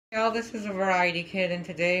Y'all, this is a Variety Kid, and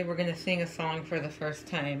today we're going to sing a song for the first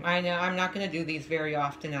time. I know I'm not going to do these very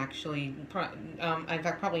often, actually. In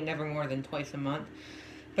fact, probably never more than twice a month.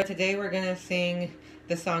 But today we're going to sing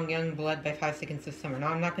the song Youngblood by 5 Seconds of Summer. Now,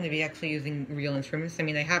 I'm not going to be actually using real instruments. I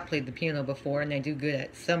mean, I have played the piano before, and I do good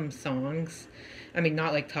at some songs. I mean,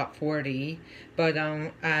 not like top 40, but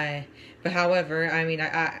however, I mean,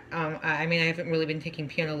 I haven't really been taking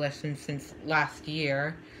piano lessons since last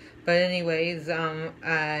year. But anyways,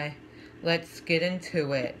 let's get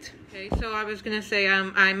into it. Okay, so I was gonna say,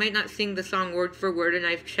 I might not sing the song word for word, and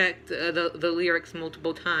I've checked the lyrics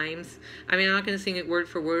multiple times. I mean, I'm not gonna sing it word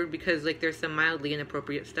for word because, like, there's some mildly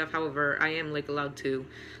inappropriate stuff. However, I am, like, allowed to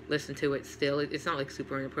listen to it still. It's not, like,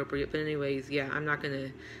 super inappropriate, but anyways, yeah, I'm not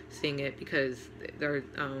gonna sing it because there,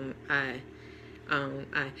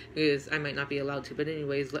 because I might not be allowed to, but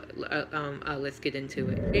anyways, let's get into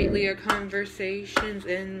it. Lately our conversations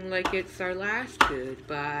end like it's our last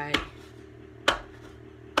goodbye.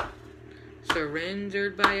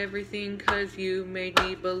 Surrendered by everything 'cause you made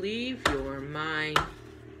me believe you're mine.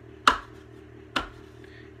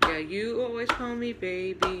 Yeah, you always call me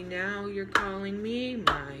baby, now you're calling me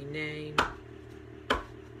my name.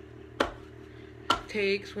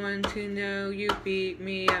 Takes one to know you beat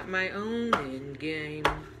me at my own end game.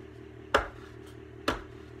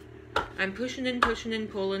 I'm pushing and pushing and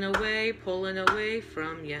pulling away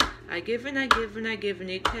from ya. I give and I give and I give and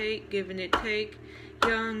it take.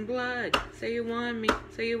 Young blood, say you want me,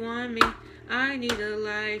 say you want me. I need a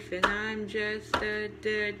life and I'm just a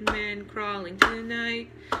dead man crawling tonight.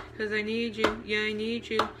 'Cause I need you, yeah I need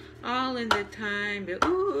you, all in the time. But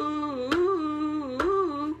ooh,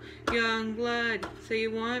 young blood, say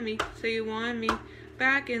you want me, say you want me.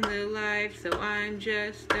 Back in the life, so I'm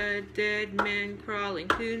just a dead man crawling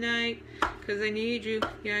tonight. 'Cause I need you,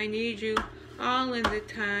 yeah I need you, all in the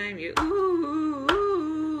time. Yeah, ooh.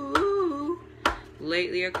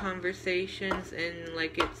 Lately our conversations end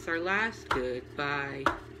like it's our last goodbye.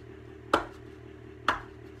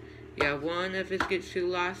 Yeah, one of us gets too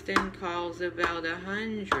lost and calls about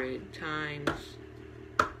 100 times.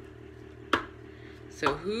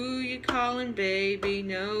 So who you calling, baby?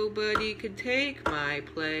 Nobody could take my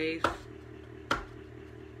place.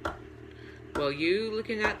 While you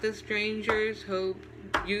looking at the strangers, hope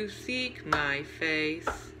you seek my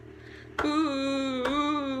face.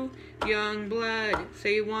 Ooh, young blood,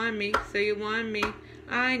 say you want me, say you want me.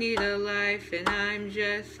 I need a life and I'm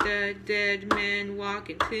just a dead man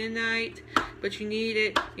walking tonight. But you need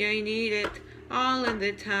it, yeah you need it, all in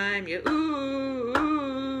the time. Yeah,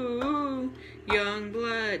 ooh, young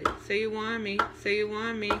blood, say you want me, say you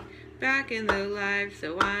want me. Back in the life,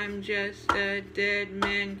 so I'm just a dead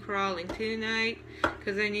man crawling tonight.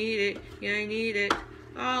 'Cause I need it, yeah I need it,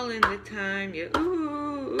 all in the time. Yeah,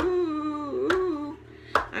 ooh,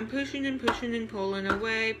 I'm pushing and pushing and pulling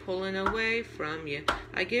away from you.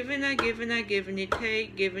 I give and I give and I give and it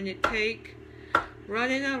take, give and it take.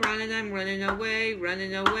 Running around and I'm running away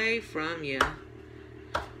from you.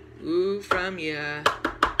 Ooh, from you.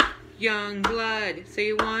 Young blood, say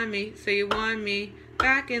you want me, say you want me.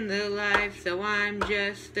 Back in the life, so I'm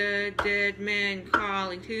just a dead man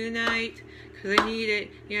crawling tonight. 'Cause I need it,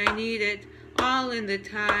 yeah I need it, all in the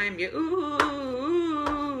time. Yeah,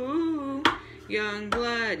 ooh, young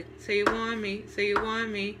blood, say you want me, say you want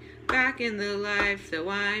me. Back in the life, so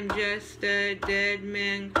I'm just a dead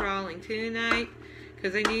man crawling tonight.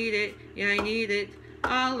 'Cause I need it, yeah I need it,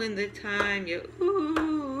 all in the time. Yeah,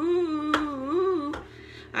 ooh,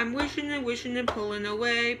 I'm wishing and wishing and pulling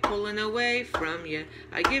away from you.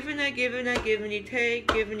 I give and I give and I give and you take,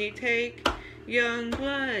 give and you take. Young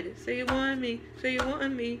blood, say you want me, say you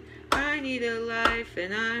want me. I need a life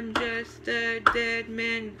and I'm just a dead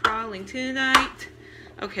man crawling tonight.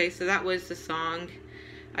 Okay, so that was the song.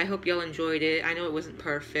 I hope y'all enjoyed it. I know it wasn't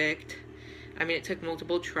perfect. I mean, it took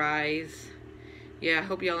multiple tries. Yeah, I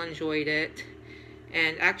hope y'all enjoyed it.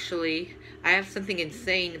 And actually, I have something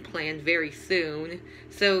insane planned very soon.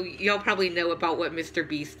 So y'all probably know about what Mr.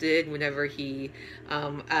 Beast did whenever he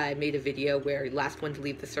made a video where last one to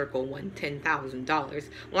leave the circle won $10,000.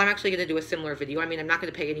 Well, I'm actually going to do a similar video. I mean, I'm not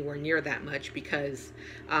going to pay anywhere near that much because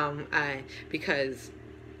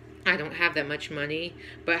I don't have that much money,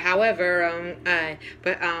 but however, I'm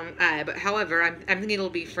thinking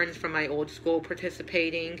it'll be friends from my old school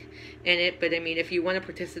participating in it. But I mean, if you want to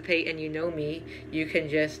participate and you know me, you can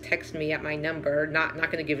just text me at my number. Not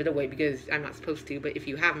going to give it away because I'm not supposed to. But if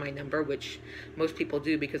you have my number, which most people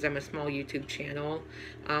do because I'm a small YouTube channel,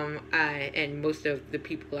 and most of the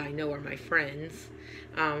people I know are my friends,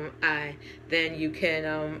 then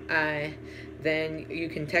you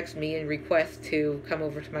can text me and request to come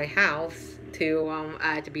over to my house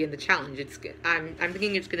to be in the challenge. I'm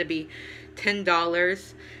thinking it's gonna be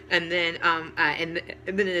 $10, and then and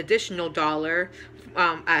then an additional dollar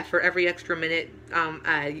for every extra minute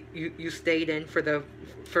you stayed in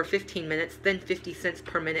for 15 minutes, then 50 cents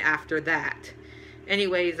per minute after that.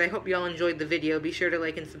 Anyways, I hope y'all enjoyed the video. Be sure to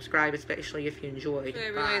like and subscribe, especially if you enjoyed. I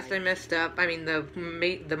realized I messed up. I mean,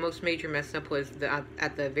 the most major mess up was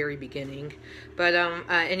at the very beginning. But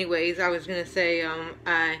anyways, I was gonna say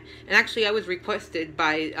and actually I was requested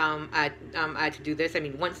by to do this. I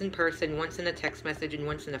mean, once in person, once in a text message, and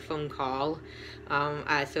once in a phone call.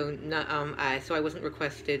 So I wasn't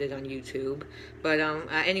requested it on YouTube. But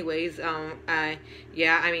anyways,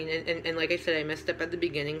 yeah. I mean, and like I said, I messed up at the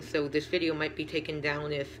beginning, so this video might be taken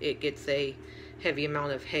down if it gets a heavy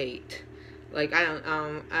amount of hate. Like, I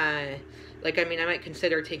don't, like, I mean, I might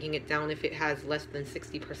consider taking it down if it has less than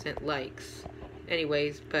 60% likes.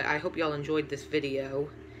 Anyways, but I hope y'all enjoyed this video.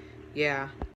 Yeah.